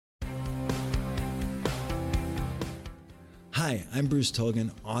Hi, I'm Bruce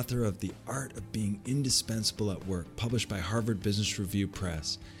Tolgan, author of The Art of Being Indispensable at Work, published by Harvard Business Review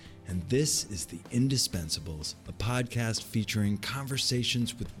Press. And this is The Indispensables, a podcast featuring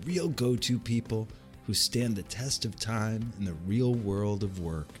conversations with real go-to people who stand the test of time in the real world of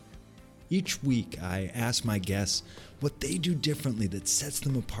work. Each week, I ask my guests what they do differently that sets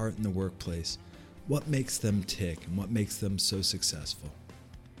them apart in the workplace, what makes them tick, and what makes them so successful.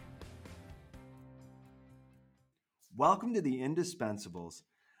 Welcome to the Indispensables.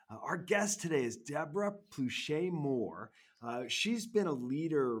 Our guest today is Debra Plousha-Moore. She's been a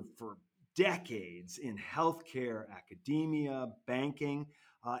leader for decades in healthcare, academia, banking,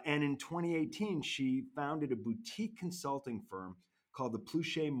 and in 2018, she founded a boutique consulting firm called the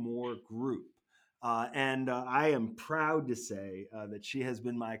Plousha Moore Group. And I am proud to say that she has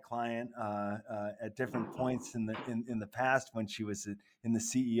been my client at different points in the past when she was in the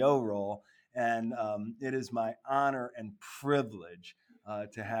CEO role. And it is my honor and privilege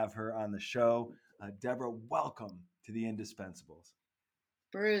to have her on the show. Debra, welcome to the Indispensables.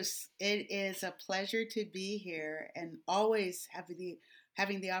 Bruce, it is a pleasure to be here, and always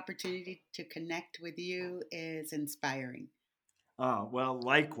having the opportunity to connect with you is inspiring. Oh, well,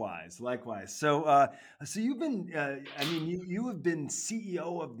 likewise. So you've been, you have been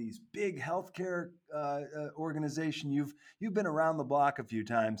CEO of these big healthcare organization. You've been around the block a few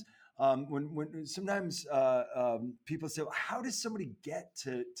times. When sometimes people say, well, how does somebody get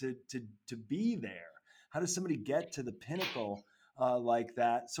to be there? How does somebody get to the pinnacle like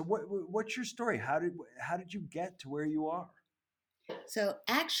that? So what's your story? How did you get to where you are? So,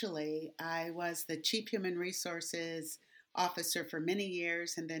 actually, I was the Chief Human Resources Officer for many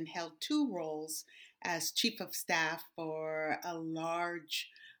years and then held two roles as Chief of Staff for a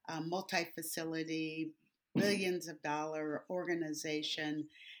large multi facility, billions of dollar organization.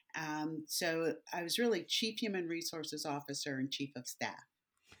 So, I was really Chief Human Resources Officer and Chief of Staff.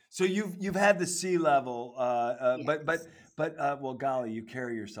 So you've had the C level, Yes. but well, golly, you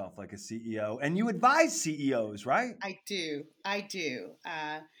carry yourself like a CEO, and you advise CEOs, right? I do. I do.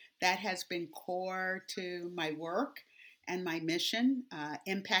 That has been core to my work and my mission.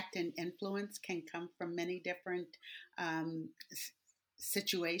 Impact and influence can come from many different um,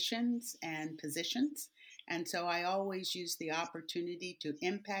 situations and positions. And so I always use the opportunity to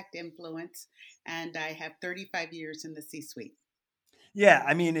impact, influence, and I have 35 years in the C suite. Yeah,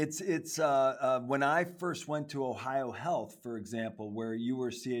 I mean it's when I first went to Ohio Health, for example, where you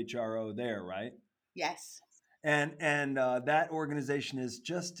were CHRO there, right? Yes. And that organization is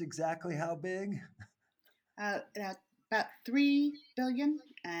just exactly how big? About 3 billion,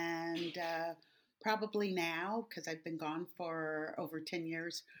 and probably now, because I've been gone for over 10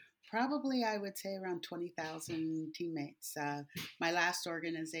 years, probably I would say around 20,000 teammates. My last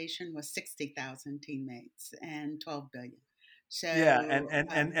organization was 60,000 teammates and 12 billion. Yeah, and So, and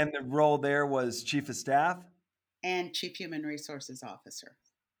and and the role there was chief of staff. and Chief Human Resources Officer.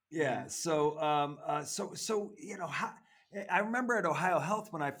 Yeah. So I remember at Ohio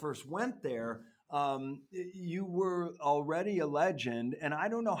Health when I first went there, you were already a legend, and I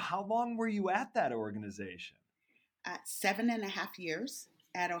don't know how long were you at that organization. 7.5 years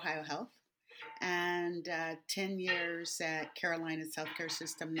at Ohio Health and 10 years at Carolina's healthcare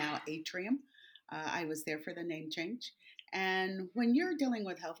system, now Atrium. I was there for the name change. And when you're dealing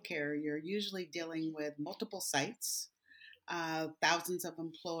with healthcare, you're usually dealing with multiple sites, thousands of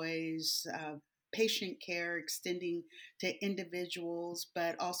employees, patient care extending to individuals,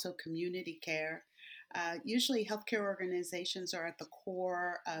 but also community care. Usually, healthcare organizations are at the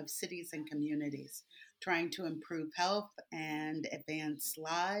core of cities and communities, trying to improve health and advance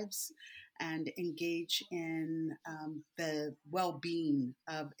lives and engage in the well being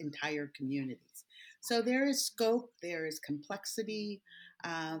of entire communities. So, there is scope, there is complexity,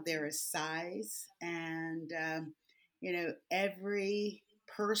 there is size, and every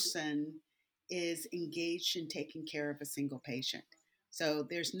person is engaged in taking care of a single patient. So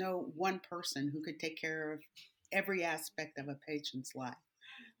there's no one person who could take care of every aspect of a patient's life.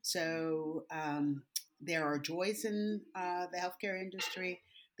 So there are joys in the healthcare industry,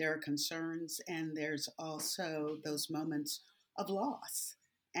 there are concerns, and there's also those moments of loss.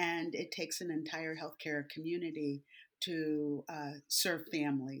 And it takes an entire healthcare community to serve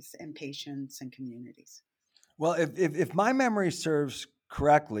families and patients and communities. Well, if my memory serves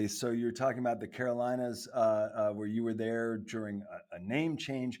correctly, so you're talking about the Carolinas, where you were there during a name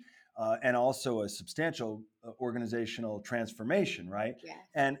change and also a substantial organizational transformation, right? Yes,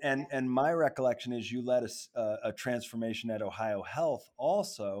 And yes. and my recollection is you led a transformation at Ohio Health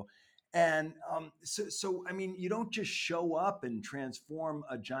also, And so, I mean, you don't just show up and transform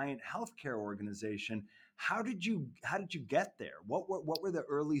a giant healthcare organization. How did you get there? What were the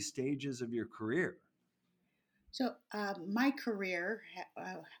early stages of your career? So, my career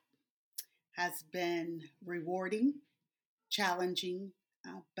has been rewarding, challenging,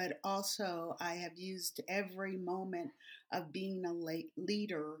 but also I have used every moment of being a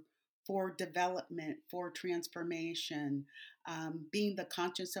leader for development, for transformation, being the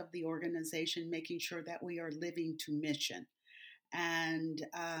conscience of the organization, making sure that we are living to mission, and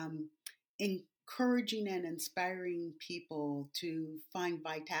encouraging and inspiring people to find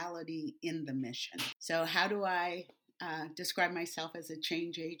vitality in the mission. So, how do I describe myself as a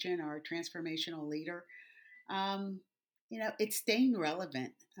change agent or a transformational leader? Um, it's staying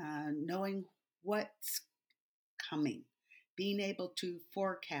relevant, knowing what's coming, being able to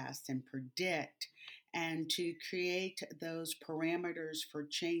forecast and predict, and to create those parameters for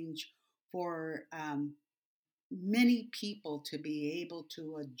change for many people to be able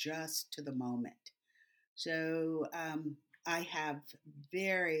to adjust to the moment. So I have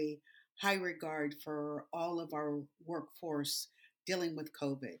very high regard for all of our workforce dealing with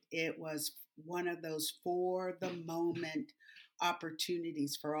COVID. It was one of those for the moment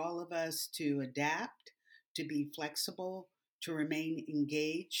opportunities for all of us to adapt, to be flexible, to remain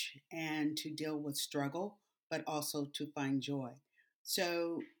engaged, and to deal with struggle, but also to find joy.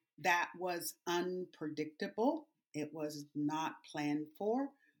 So that was unpredictable. It was not planned for,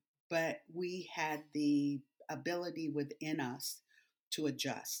 but we had the ability within us to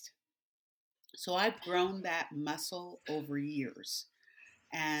adjust. So I've grown that muscle over years.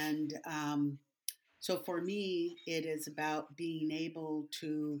 And so for me, it is about being able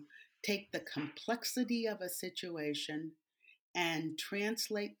to take the complexity of a situation and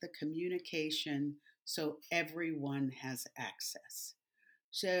translate the communication so everyone has access.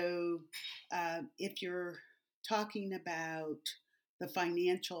 So, if you're talking about the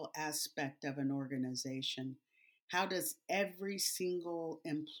financial aspect of an organization, how does every single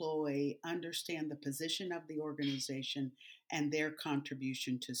employee understand the position of the organization and their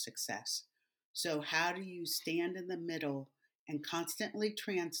contribution to success? So, how do you stand in the middle and constantly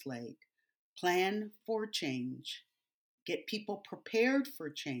translate, plan for change, get people prepared for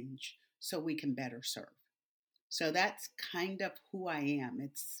change so we can better serve? So that's kind of who I am.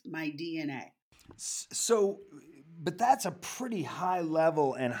 It's my DNA. So, but that's a pretty high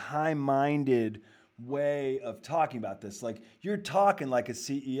level and high minded way of talking about this. Like you're talking like a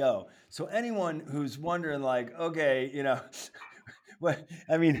CEO. So anyone who's wondering, like, okay, what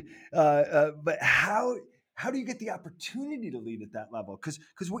I mean, but how do you get the opportunity to lead at that level?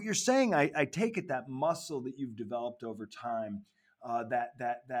 Because what you're saying, I take it that muscle that you've developed over time,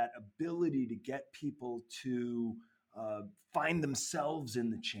 that ability to get people to uh, find themselves in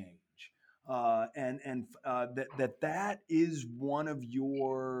the change. And that is one of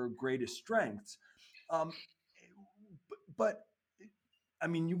your greatest strengths. Um, but I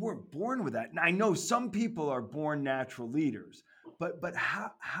mean, you weren't born with that. And I know some people are born natural leaders, but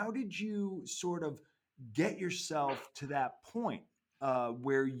how did you sort of get yourself to that point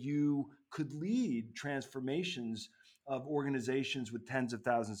where you could lead transformations of organizations with tens of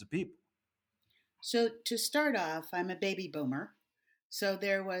thousands of people? So, to start off, I'm a baby boomer. So,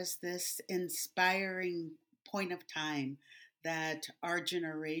 there was this inspiring point of time that our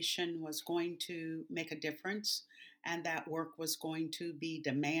generation was going to make a difference and that work was going to be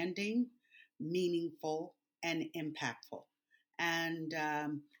demanding, meaningful, and impactful. And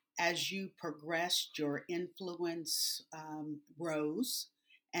as you progressed, your influence rose,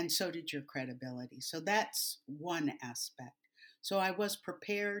 and so did your credibility. So, that's one aspect. So, I was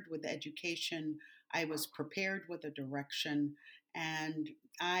prepared with education, I was prepared with a direction, and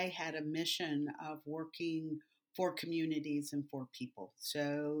I had a mission of working for communities and for people.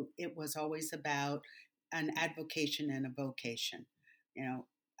 So it was always about an advocation and a vocation. You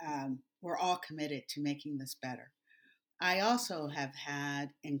know, we're all committed to making this better. I also have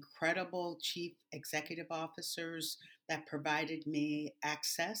had incredible chief executive officers that provided me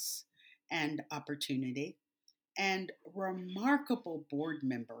access and opportunity, and remarkable board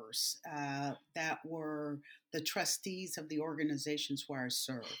members that were the trustees of the organizations where I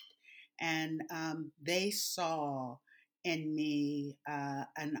served. And they saw in me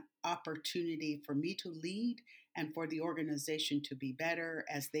an opportunity for me to lead and for the organization to be better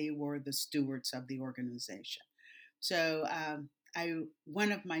as they were the stewards of the organization. So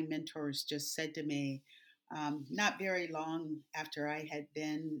one of my mentors just said to me, not very long after I had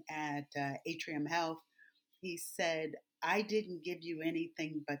been at Atrium Health, he said, I didn't give you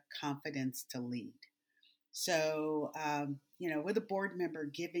anything but confidence to lead. So, with a board member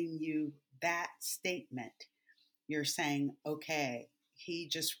giving you that statement, you're saying, okay, he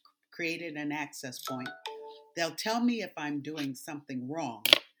just created an access point. They'll tell me if I'm doing something wrong,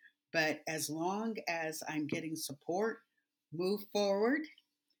 but as long as I'm getting support, move forward,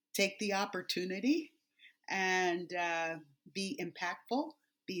 take the opportunity, and be impactful,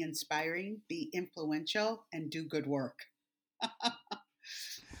 be inspiring, be influential, and do good work.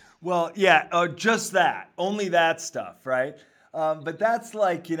 Well, yeah, just that, only that stuff, right? But that's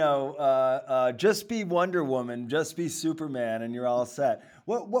like, just be Wonder Woman, just be Superman, and you're all set.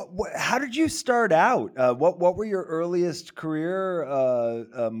 How did you start out? What were your earliest career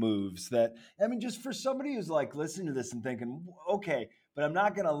moves? That I mean, just for somebody who's like listening to this and thinking, okay, but I'm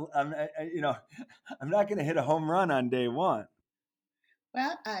not gonna hit a home run on day one.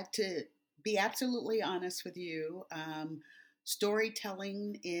 Well, to be absolutely honest with you,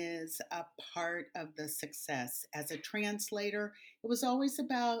 storytelling is a part of the success. As a translator, it was always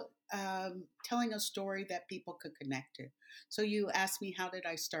about telling a story that people could connect to. So you asked me, how did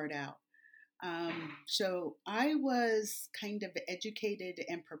I start out? So I was kind of educated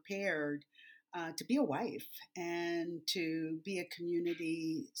and prepared to be a wife and to be a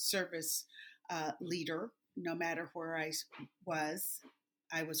community service leader. No matter where was,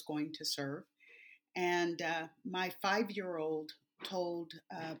 I was going to serve. And my 5 year old told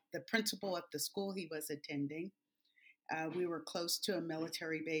the principal of the school he was attending. We were close to a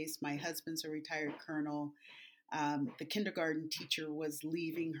military base. My husband's a retired colonel. The kindergarten teacher was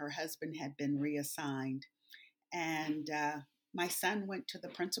leaving, her husband had been reassigned. And my son went to the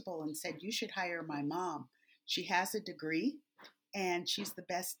principal and said, "You should hire my mom. She has a degree and she's the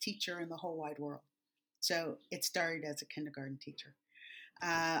best teacher in the whole wide world." So it started as a kindergarten teacher.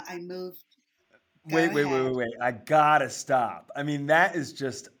 I moved, Wait, go wait, wait, wait, ahead. wait. I gotta stop. I mean, that is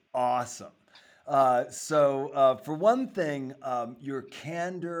just awesome. For one thing, your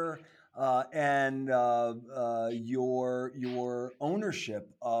candor and your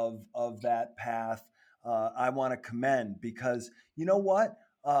ownership of that path, I want to commend because you know what?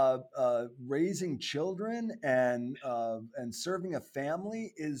 Raising children and serving a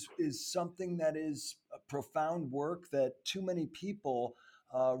family is something that is a profound work that too many people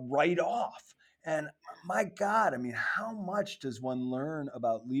write off. And my God, I mean, how much does one learn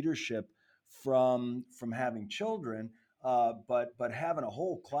about leadership from having children? But having a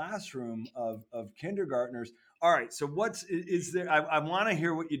whole classroom of kindergartners. All right, so is there? I want to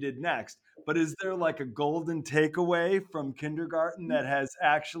hear what you did next. But is there like a golden takeaway from kindergarten that has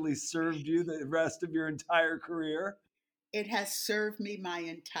actually served you the rest of your entire career? It has served me my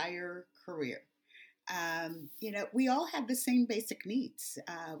entire career. We all have the same basic needs.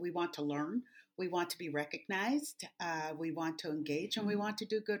 We want to learn, we want to be recognized, we want to engage, and we want to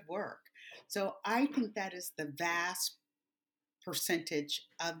do good work. So I think that is the vast percentage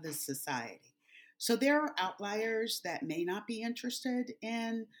of the society. So there are outliers that may not be interested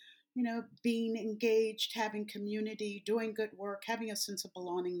in, being engaged, having community, doing good work, having a sense of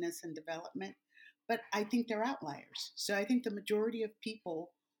belongingness and development. But I think they're outliers. So I think the majority of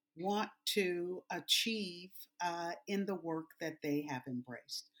people want to achieve in the work that they have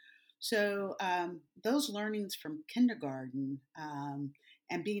embraced. So those learnings from kindergarten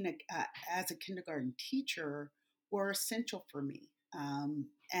and being as a kindergarten teacher were essential for me.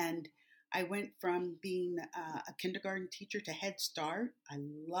 And I went from being a kindergarten teacher to Head Start. I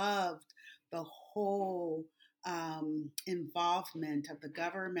loved the whole involvement of the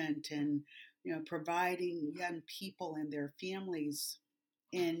government and providing young people and their families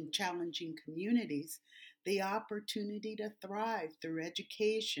in challenging communities the opportunity to thrive through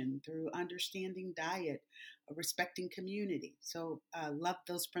education, through understanding diet, respecting community. So I loved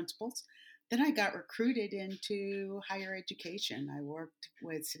those principles. Then I got recruited into higher education. I worked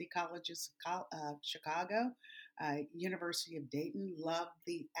with City Colleges of Chicago, University of Dayton, loved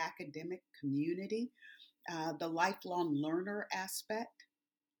the academic community, the lifelong learner aspect.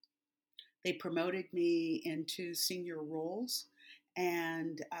 They promoted me into senior roles.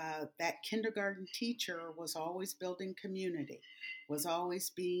 And that kindergarten teacher was always building community, was always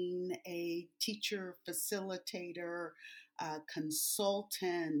being a teacher facilitator,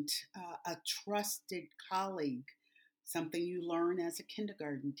 consultant, a trusted colleague, something you learn as a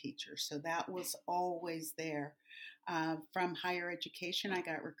kindergarten teacher. So that was always there. From higher education, I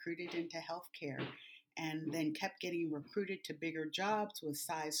got recruited into healthcare and then kept getting recruited to bigger jobs with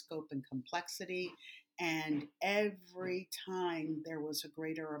size, scope, and complexity. And every time there was a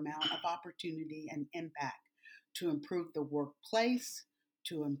greater amount of opportunity and impact to improve the workplace,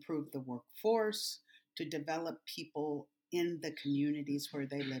 to improve the workforce, to develop people in the communities where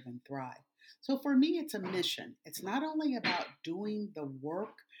they live and thrive. So for me, it's a mission. It's not only about doing the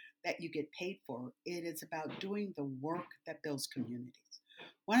work that you get paid for, it is about doing the work that builds communities.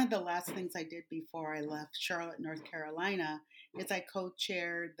 One of the last things I did before I left Charlotte, North Carolina, is I co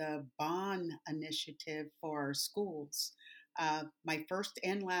chaired the bond initiative for our schools. My first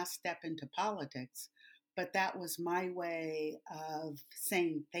and last step into politics, but that was my way of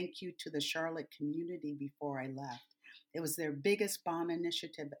saying thank you to the Charlotte community before I left. It was their biggest bond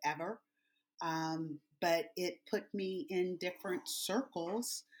initiative ever, but it put me in different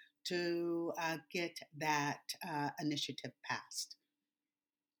circles to get that initiative passed.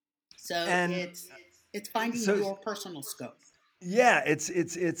 So And it's finding so your personal scope. yeah,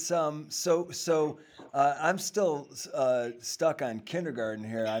 I'm still stuck on kindergarten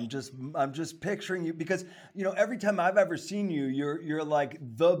here. I'm just picturing you because every time I've ever seen you, you're like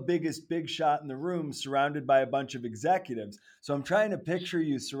the biggest big shot in the room, surrounded by a bunch of executives. So I'm trying to picture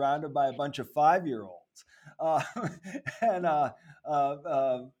you surrounded by a bunch of 5-year-olds, uh, and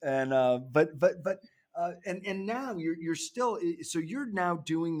and now you're still so you're now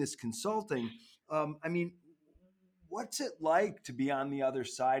doing this consulting. I mean, what's it like to be on the other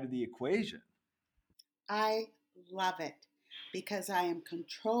side of the equation? I love it because I am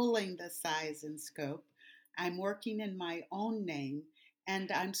controlling the size and scope. I'm working in my own name and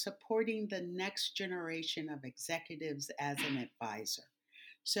I'm supporting the next generation of executives as an advisor.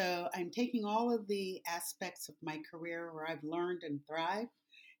 So I'm taking all of the aspects of my career where I've learned and thrived,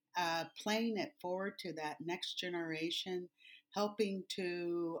 playing it forward to that next generation, helping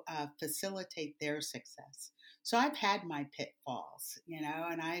to facilitate their success. So I've had my pitfalls,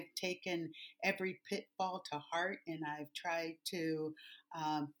 and I've taken every pitfall to heart, and I've tried to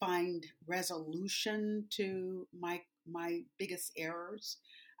find resolution to my biggest errors.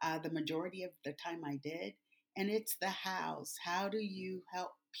 The majority of the time, I did, and it's the hows. How do you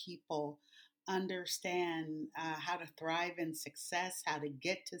help people understand how to thrive in success, how to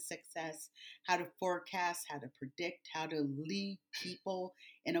get to success, how to forecast, how to predict, how to lead people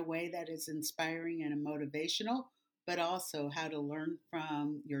in a way that is inspiring and motivational, but also how to learn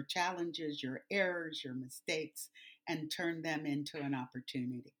from your challenges, your errors, your mistakes, and turn them into an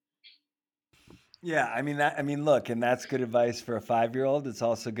opportunity. Yeah, I mean, look, and that's good advice for a 5-year-old. It's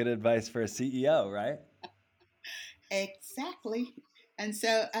also good advice for a CEO, right? Exactly. And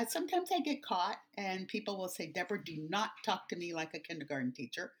so sometimes I get caught, and people will say, Deborah, do not talk to me like a kindergarten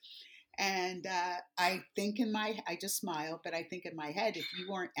teacher. And I just smile, but I think in my head, if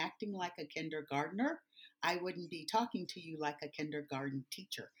you weren't acting like a kindergartner, I wouldn't be talking to you like a kindergarten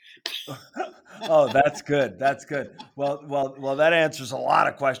teacher. Oh, that's good. That's good. Well, that answers a lot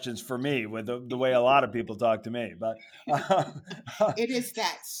of questions for me with the way a lot of people talk to me. But It is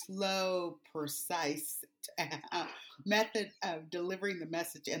that slow, precise method of delivering the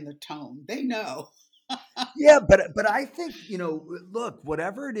message and the tone. They know. yeah, but I think look,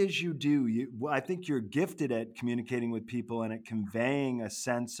 whatever it is you do, I think you're gifted at communicating with people and at conveying a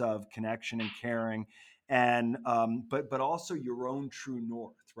sense of connection and caring, and but also your own true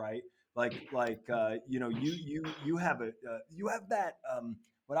north, right? You have you have that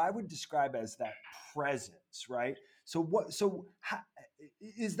what I would describe as that presence, right?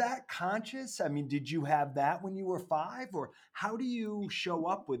 Is that conscious? I mean, did you have that when you were 5, or how do you show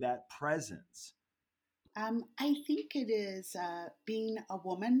up with that presence? I think it is being a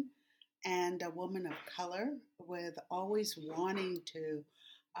woman and a woman of color with always wanting to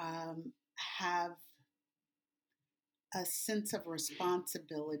have a sense of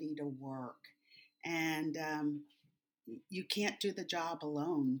responsibility to work. And you can't do the job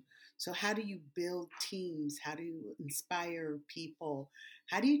alone. So, how do you build teams? How do you inspire people?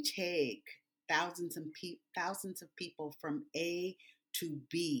 How do you take thousands of people from A to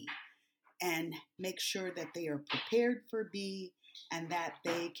B and make sure that they are prepared for B and that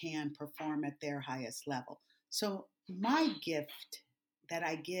they can perform at their highest level? So, my gift that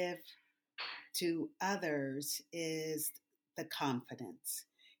I give to others is the confidence,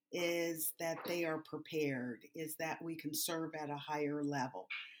 is that they are prepared, is that we can serve at a higher level.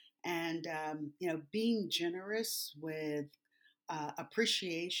 And, being generous with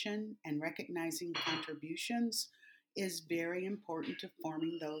appreciation and recognizing contributions is very important to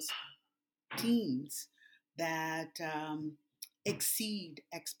forming those teams that exceed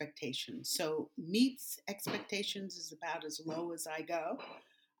expectations. So, meets expectations is about as low as I go.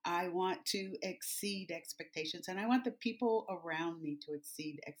 I want to exceed expectations and I want the people around me to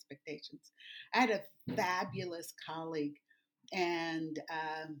exceed expectations. I had a fabulous colleague, and,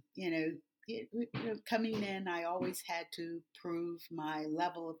 coming in, I always had to prove my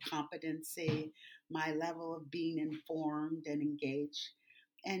level of competency, my level of being informed and engaged.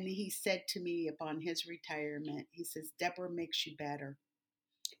 And he said to me upon his retirement, he says, Deborah makes you better.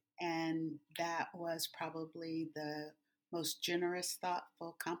 And that was probably the most generous,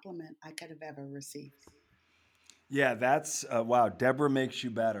 thoughtful compliment I could have ever received. Yeah, that's wow. Deborah makes you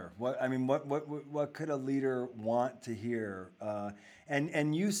better. What I mean, what could a leader want to hear?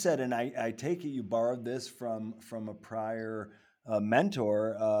 And you said, and I take it you borrowed this from a prior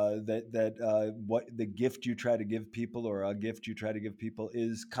mentor that what the gift you try to give people, or a gift you try to give people,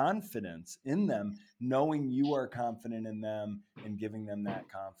 is confidence in them, knowing you are confident in them and giving them that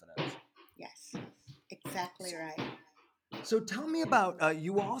confidence. Yes, exactly right. So tell me about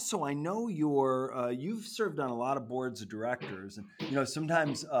you. Also, I know you've served on a lot of boards of directors, and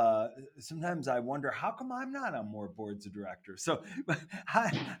sometimes I wonder how come I'm not on more boards of directors. So how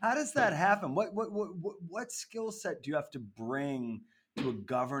does that happen? What skill set do you have to bring to a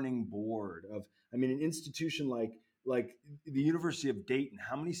governing board of? I mean, an institution like the University of Dayton.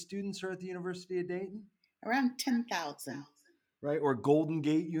 How many students are at the University of Dayton? Around 10,000, Right, or Golden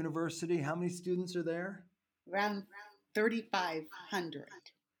Gate University. How many students are there? around 3,500.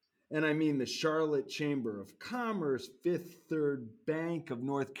 And I mean the Charlotte Chamber of Commerce, Fifth Third Bank of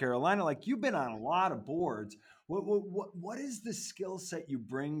North Carolina. Like, you've been on a lot of boards. What is the skill set you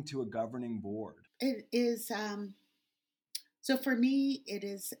bring to a governing board? It is, so for me, it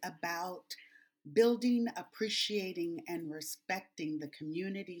is about building, appreciating, and respecting the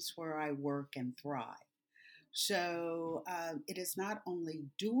communities where I work and thrive. So it is not only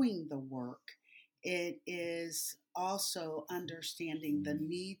doing the work, it is also understanding the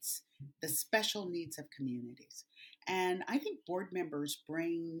needs, the special needs of communities. And I think board members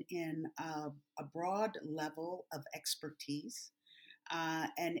bring in a broad level of expertise,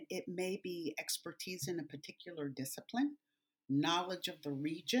 and it may be expertise in a particular discipline, knowledge of the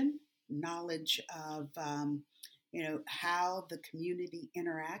region, knowledge of how the community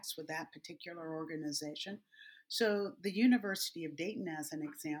interacts with that particular organization. So the University of Dayton, as an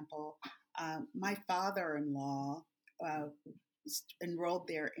example, my father-in-law uh, enrolled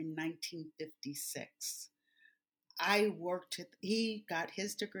there in 1956. He got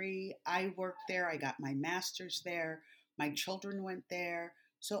his degree. I worked there. I got my master's there. My children went there.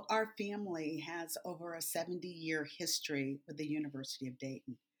 So our family has over a 70-year history with the University of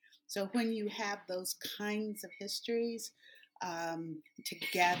Dayton. So when you have those kinds of histories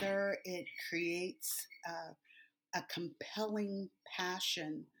together, it creates a compelling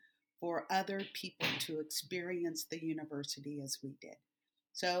passion for other people to experience the university as we did.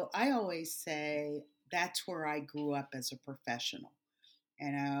 So I always say that's where I grew up as a professional.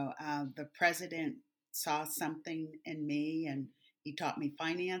 The president saw something in me, and he taught me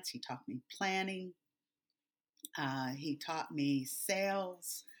finance, he taught me planning, he taught me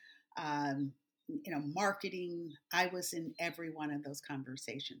sales, um, marketing. I was in every one of those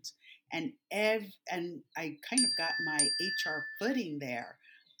conversations, and I kind of got my HR footing there.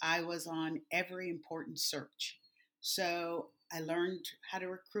 I was on every important search, so I learned how to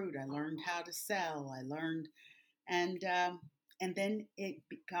recruit. I learned how to sell. I learned, and and then it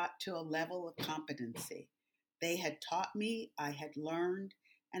got to a level of competency. They had taught me. I had learned,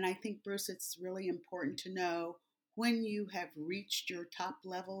 and I think, Bruce, it's really important to know when you have reached your top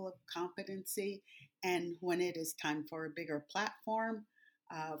level of competency and when it is time for a bigger platform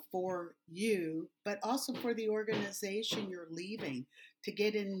for you, but also for the organization you're leaving to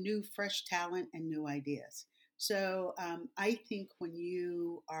get in new, fresh talent and new ideas. So I think when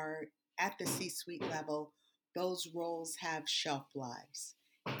you are at the C suite level, those roles have shelf lives.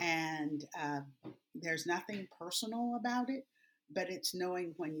 And there's nothing personal about it, but it's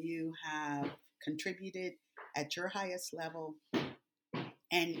knowing when you have contributed at your highest level,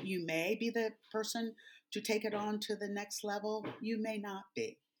 and you may be the person to take it on to the next level, you may not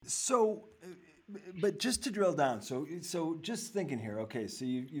be. So, but just to drill down, so just thinking here. Okay, so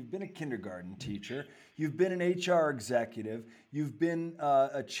you've been a kindergarten teacher, you've been an HR executive, you've been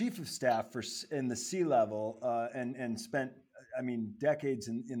a chief of staff in the C level, and spent, I mean, decades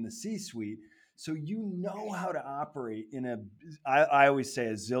in the C suite. So you know how to operate in I always say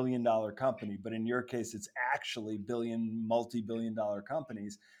a zillion dollar company, but in your case, it's actually multi-billion dollar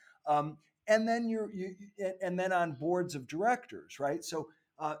companies. Um, and then and then on boards of directors, right? So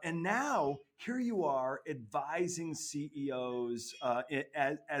and now here you are advising CEOs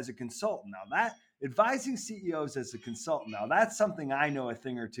as a consultant. Now that advising CEOs as a consultant, now that's something I know a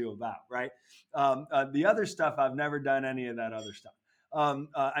thing or two about, right? The other stuff, I've never done any of that other stuff.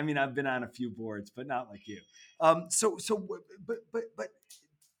 I mean, I've been on a few boards, but not like you. But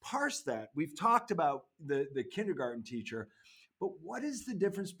parse that. We've talked about the kindergarten teacher, but what is the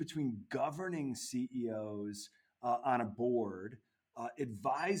difference between governing CEOs on a board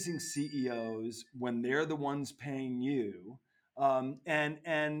advising CEOs when they're the ones paying you, and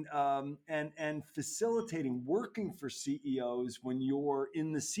facilitating working for CEOs when you're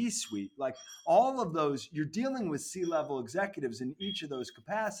in the C-suite. Like all of those, you're dealing with C-level executives in each of those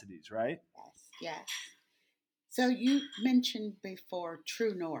capacities, right? Yes, yes. So you mentioned before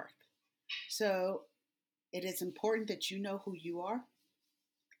True North. So it is important that you know who you are,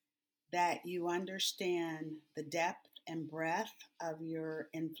 that you understand the depth and breadth of your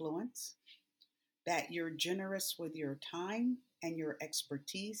influence, that you're generous with your time and your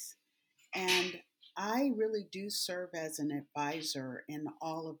expertise. And I really do serve as an advisor in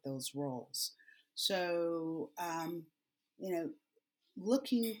all of those roles. So, you know,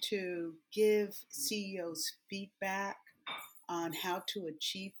 looking to give CEOs feedback on how to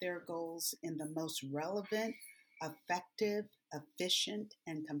achieve their goals in the most relevant, effective, efficient,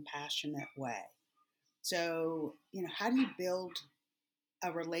 and compassionate way. So, how do you build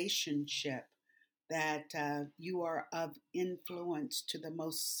a relationship that you are of influence to the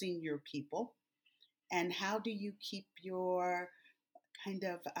most senior people? And how do you keep your kind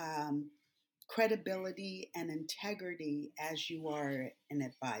of credibility and integrity as you are an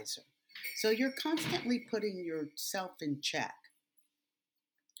advisor? So you're constantly putting yourself in check.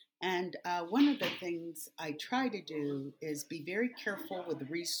 And one of the things I try to do is be very careful with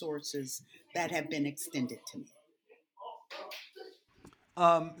resources that have been extended to me.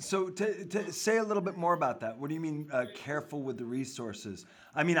 So to say a little bit more about that, what do you mean careful with the resources?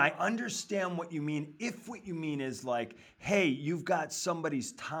 I mean, I understand what you mean. If what you mean is like, hey, you've got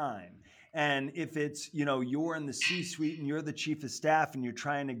somebody's time, and if it's you're in the C-suite and you're the chief of staff and you're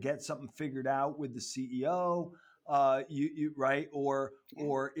trying to get something figured out with the CEO, you right, Yeah.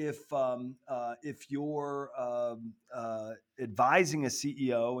 or if you're advising a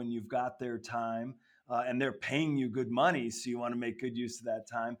CEO and you've got their time and they're paying you good money, so you want to make good use of that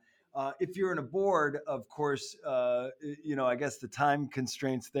time. If you're in a board, of course, I guess the time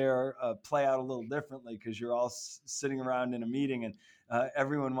constraints there play out a little differently because you're all sitting around in a meeting and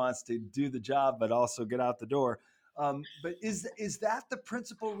everyone wants to do the job but also get out the door. But is that the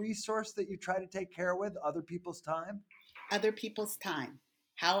principal resource that you try to take care with, other people's time? Other people's time,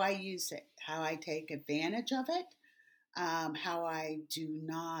 how I use it, how I take advantage of it, how I do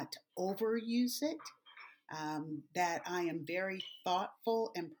not overuse it, that I am very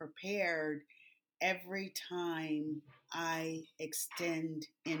thoughtful and prepared every time I extend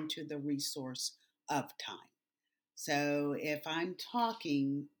into the resource of time. So if I'm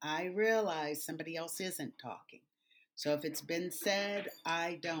talking, I realize somebody else isn't talking. So if it's been said,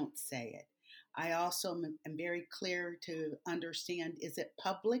 I don't say it. I also am very clear to understand, is it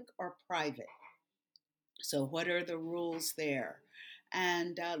public or private? So what are the rules there?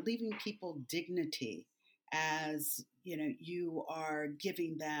 And leaving people dignity as you are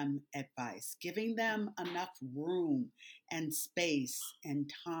giving them advice, giving them enough room and space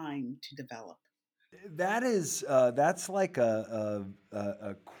and time to develop. That's like a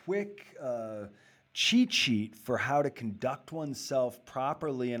quick cheat sheet for how to conduct oneself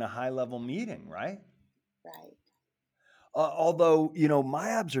properly in a high level meeting, right? Right. Although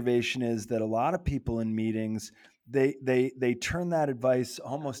my observation is that a lot of people in meetings they turn that advice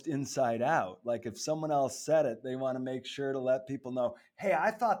almost inside out. Like if someone else said it, they want to make sure to let people know, hey,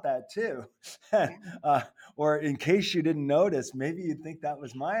 I thought that too. Yeah. uh, or in case you didn't notice, maybe you'd think that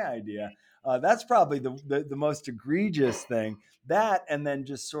was my idea. That's probably the most egregious thing. That and then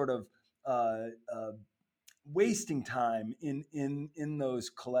just sort of uh, uh, wasting time in those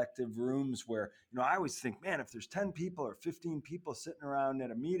collective rooms where I always think, man, if there's 10 people or 15 people sitting around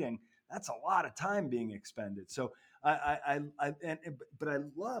at a meeting, that's a lot of time being expended. So but I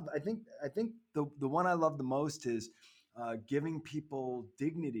think the one I love the most is giving people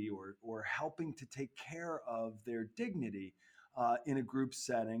dignity or helping to take care of their dignity in a group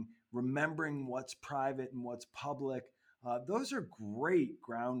setting, remembering what's private and what's public. Those are great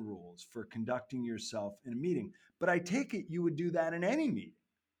ground rules for conducting yourself in a meeting. But I take it you would do that in any meeting.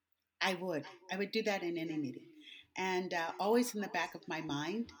 I would. I would do that in any meeting. And always in the back of my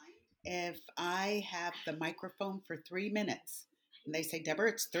mind, if I have the microphone for 3 minutes and they say, Deborah,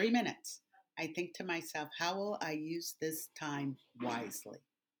 it's 3 minutes, I think to myself, how will I use this time wisely?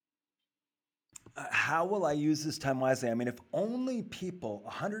 How will I use this time wisely? I mean, if only people,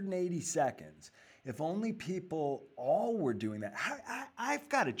 180 seconds, if only people all were doing that. I've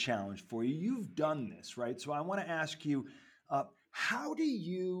got a challenge for you. You've done this, right? So I want to ask you, how do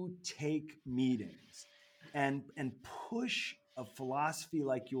you take meetings and push a philosophy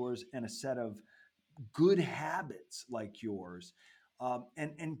like yours and a set of good habits like yours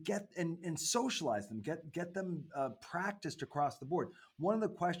and socialize them, get them practiced across the board. One of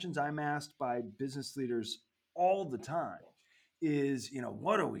the questions I'm asked by business leaders all the time is,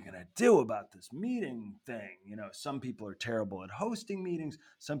 what are we going to do about this meeting thing? Some people are terrible at hosting meetings,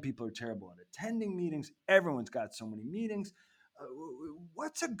 some people are terrible at attending meetings. Everyone's got so many meetings.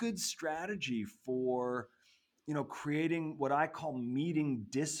 What's a good strategy for creating what I call meeting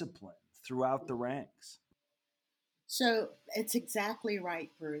discipline throughout the ranks? So it's exactly right,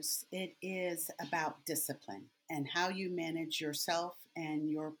 Bruce. It is about discipline and how you manage yourself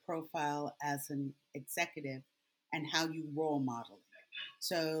and your profile as an executive and how you role model it.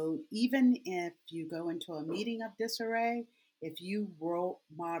 So even if you go into a meeting of disarray, if you role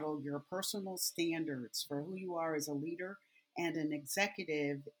model your personal standards for who you are as a leader and an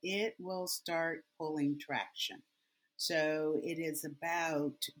executive, it will start pulling traction. So it is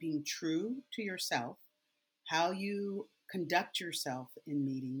about being true to yourself, how you conduct yourself in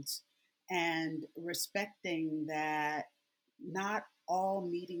meetings, and respecting that not all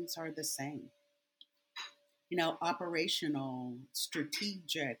meetings are the same. Operational,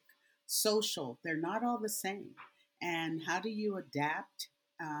 strategic, social, they're not all the same. And how do you adapt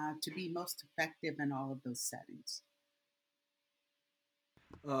to be most effective in all of those settings?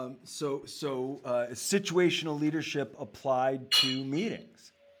 Situational leadership applied to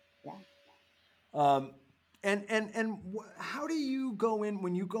meetings. Yeah. Um, how do you go in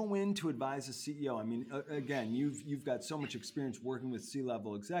when you go in to advise a CEO? I mean, again, you've got so much experience working with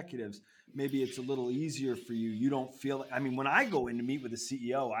C-level executives. Maybe it's a little easier for you. You don't feel. I mean, when I go in to meet with a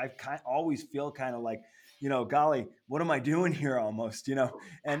CEO, always feel kind of like, golly, what am I doing here? Almost,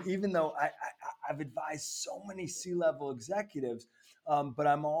 And even though I've advised so many C-level executives, but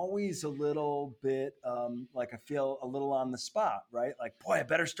I'm always a little bit like I feel a little on the spot, right? Like, boy, I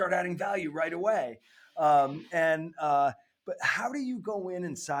better start adding value right away. But how do you go in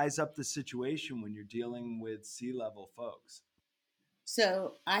and size up the situation when you're dealing with C-level folks?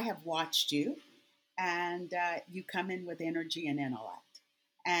 So I have watched you, and you come in with energy and intellect,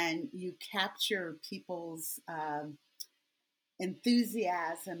 and you capture people's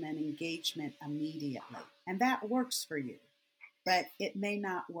enthusiasm and engagement immediately. And that works for you, but it may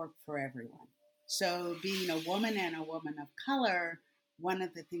not work for everyone. So, being a woman and a woman of color, one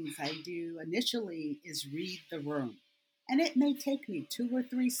of the things I do initially is read the room. And it may take me two or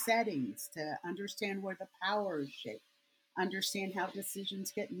three settings to understand where the power is shaped, understand how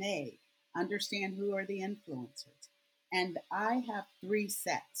decisions get made, understand who are the influencers. And I have three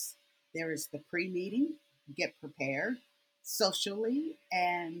sets. There is the pre meeting, get prepared socially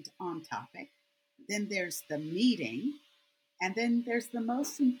and on topic. Then there's the meeting, and then there's the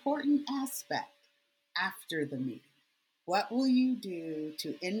most important aspect after the meeting. What will you do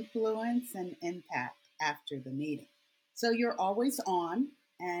to influence and impact after the meeting? So you're always on.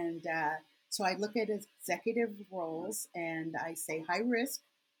 And so I look at executive roles and I say high risk,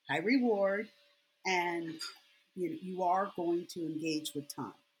 high reward, and you are going to engage with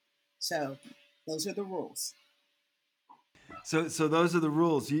time. So those are the rules. So those are the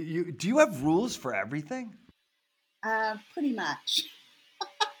rules. Do you have rules for everything? Pretty much.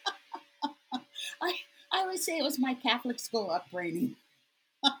 I, I would say it was my Catholic school upbringing.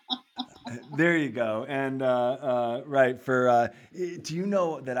 There you go. And right for do you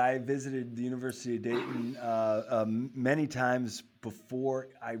know that I visited the University of Dayton many times before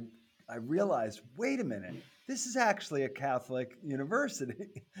I realized, wait a minute, this is actually a Catholic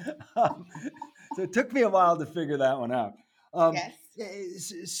university. um, so it took me a while to figure that one out. Um,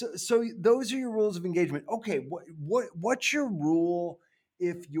 Yes. so those are your rules of engagement. Okay, what's your rule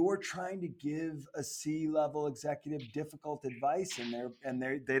if you're trying to give a C-level executive difficult advice and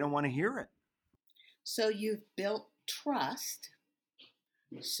they don't want to hear it? So you've built trust.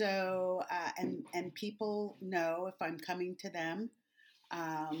 So and people know if I'm coming to them,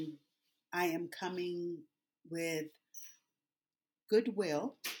 um, I am coming with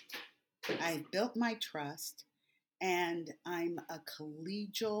goodwill. I've built my trust, and I'm a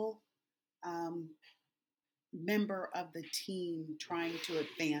collegial um, member of the team trying to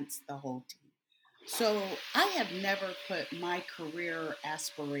advance the whole team. So I have never put my career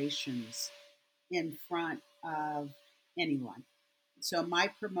aspirations in front of anyone. So my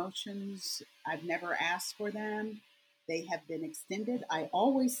promotions, I've never asked for them. They have been extended. I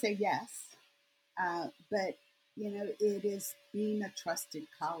always say yes, but it is being a trusted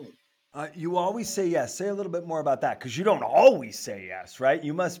colleague. You always say yes. Say a little bit more about that because you don't always say yes, right?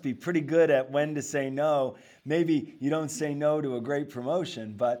 You must be pretty good at when to say no. Maybe you don't say no to a great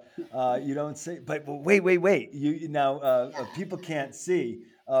promotion, but you don't say. But wait. You now Yeah. people can't see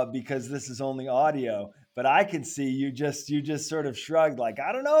because this is only audio. but I can see you just sort of shrugged like,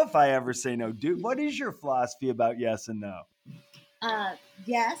 I don't know if I ever say no. Dude, what is your philosophy about yes and no? Uh,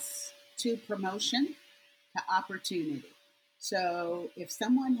 yes to promotion, to opportunity. So if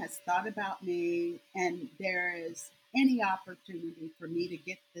someone has thought about me and there is any opportunity for me to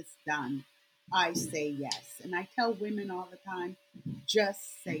get this done, I say yes. And I tell women all the time,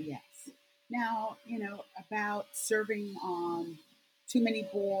 just say yes. Now, about serving on too many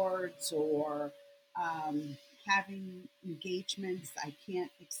boards or having engagements I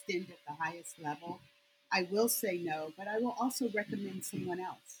can't extend at the highest level, I will say no, but I will also recommend someone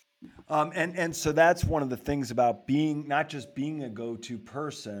else. And so that's one of the things about being not just being a go-to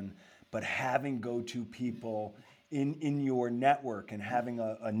person, but having go-to people in your network and having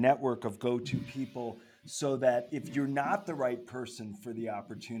a network of go-to people so that if you're not the right person for the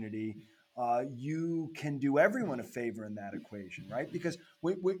opportunity, you can do everyone a favor in that equation, right? Because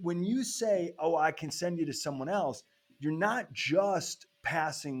when you say, "Oh, I can send you to someone else," you're not just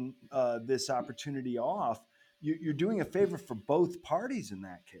passing this opportunity off. You're doing a favor for both parties in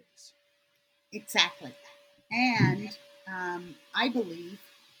that case. Exactly. And I believe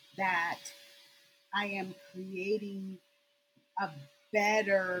that I am creating a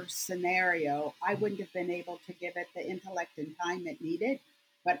better scenario. I wouldn't have been able to give it the intellect and time it needed,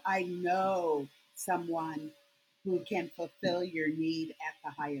 but I know someone who can fulfill your need at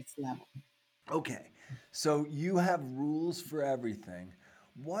the highest level. Okay, so you have rules for everything.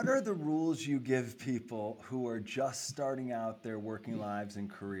 What are the rules you give people who are just starting out their working lives and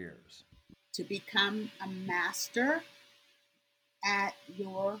careers? To become a master at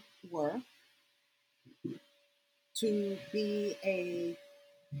your work, to be a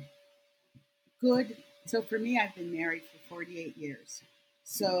good. So for me, I've been married for 48 years.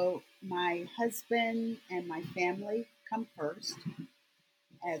 So my husband and my family come first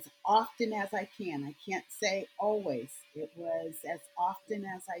as often as I can. I can't say always. It was as often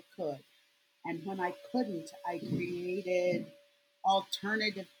as I could. And when I couldn't, I created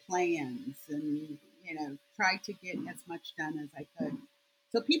alternative plans and, tried to get as much done as I could.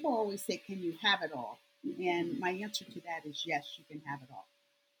 So people always say, "Can you have it all?" And my answer to that is yes, you can have it all.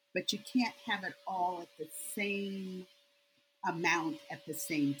 But you can't have it all at the same amount at the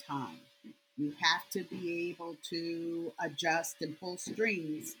same time. You have to be able to adjust and pull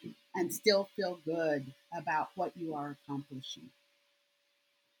strings and still feel good about what you are accomplishing.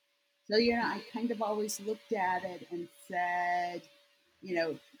 So, I kind of always looked at it and said, you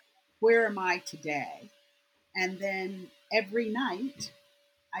know, where am I today? And then every night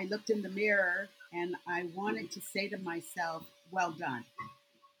I looked in the mirror and I wanted to say to myself, well done.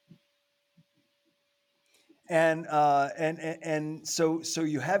 And so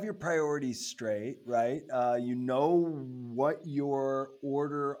you have your priorities straight, right? You know what your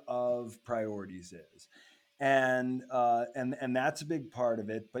order of priorities is, and that's a big part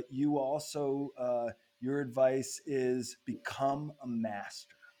of it. But you also your advice is become a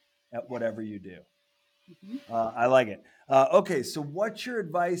master at Yes. whatever you do. Mhm. I like it. Okay, so what's your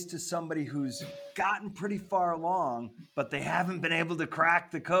advice to somebody who's gotten pretty far along, but they haven't been able to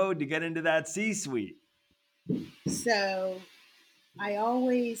crack the code to get into that C suite? So I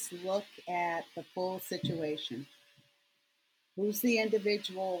always look at the full situation. Who's the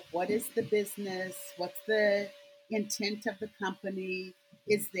individual? What is the business? What's the intent of the company?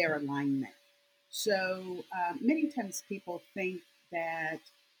 Is there alignment? So many times people think that,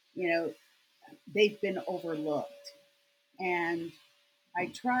 you know, they've been overlooked. And I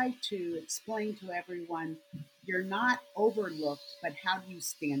try to explain to everyone you're not overlooked, but how do you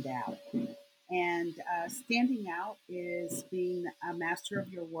stand out? And standing out is being a master of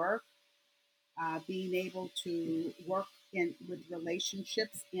your work, being able to work in with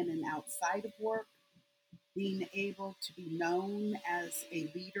relationships in and outside of work, being able to be known as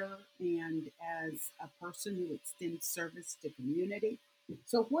a leader and as a person who extends service to community.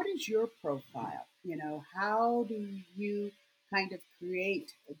 So, what is your profile? How do you kind of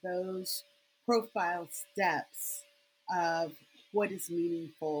create those profile steps of what is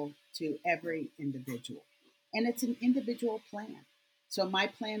meaningful to every individual? And it's an individual plan. So, my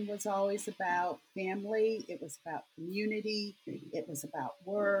plan was always about family, it was about community, it was about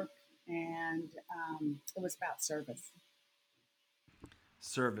work, and it was about service.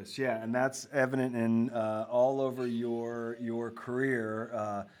 Service, yeah, and that's evident in all over your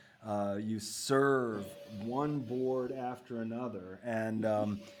career. You serve one board after another,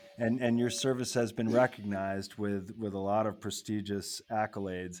 and your service has been recognized with a lot of prestigious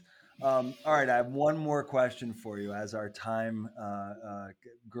accolades. All right, I have one more question for you as our time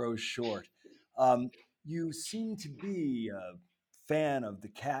grows short. You seem to be a fan of the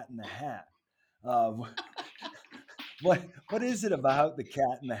Cat in the Hat. Uh, what is it about the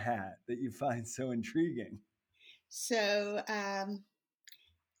Cat in the Hat that you find so intriguing? So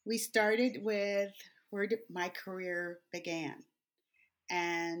we started with where my career began.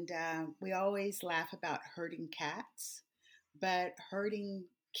 And we always laugh about herding cats, but herding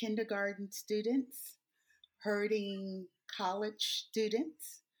kindergarten students, herding college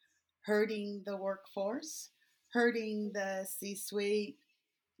students, herding the workforce, herding the C suite.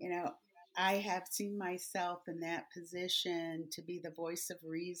 You know, I have seen myself in that position to be the voice of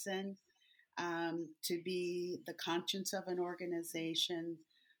reason, to be the conscience of an organization,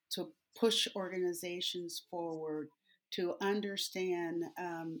 to push organizations forward, to understand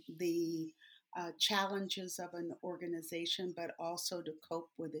the challenges of an organization, but also to cope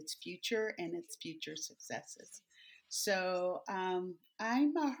with its future and its future successes. So I'm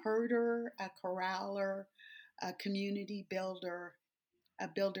a herder, a corraller, a community builder, a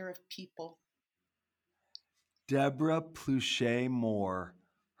builder of people. Debra Plousha-Moore,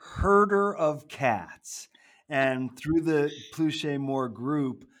 herder of cats, and through the Plousha Moore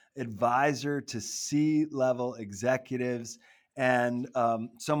Group, advisor to C-level executives, and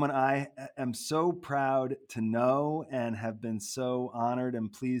someone I am so proud to know and have been so honored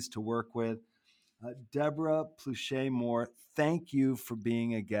and pleased to work with. Debra Plousha-Moore, thank you for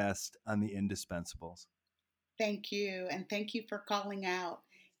being a guest on the Indispensables. Thank you. And thank you for calling out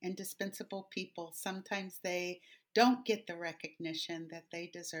indispensable people. Sometimes they don't get the recognition that they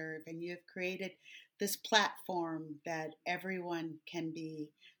deserve. And you have created this platform that everyone can be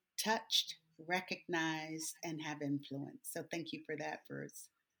touched, recognized, and have influence. So thank you for that, Bruce.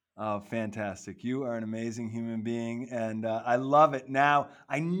 Oh, fantastic. You are an amazing human being, and I love it. Now,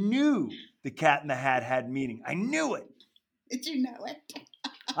 I knew the Cat in the Hat had meaning. I knew it. Did you know it?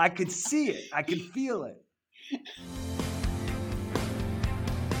 I could see it. I could feel it.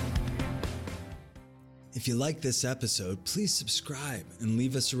 If you like this episode, please subscribe and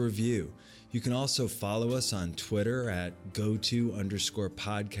leave us a review. You can also follow us on Twitter at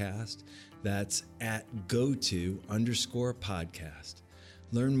 @goto_podcast. That's at @goto_podcast.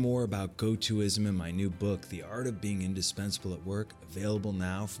 Learn more about go-toism in my new book, The Art of Being Indispensable at Work, available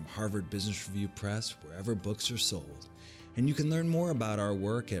now from Harvard Business Review Press, wherever books are sold. And you can learn more about our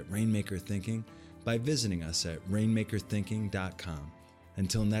work at Rainmaker Thinking by visiting us at rainmakerthinking.com.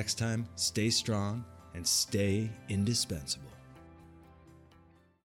 Until next time, stay strong and stay indispensable.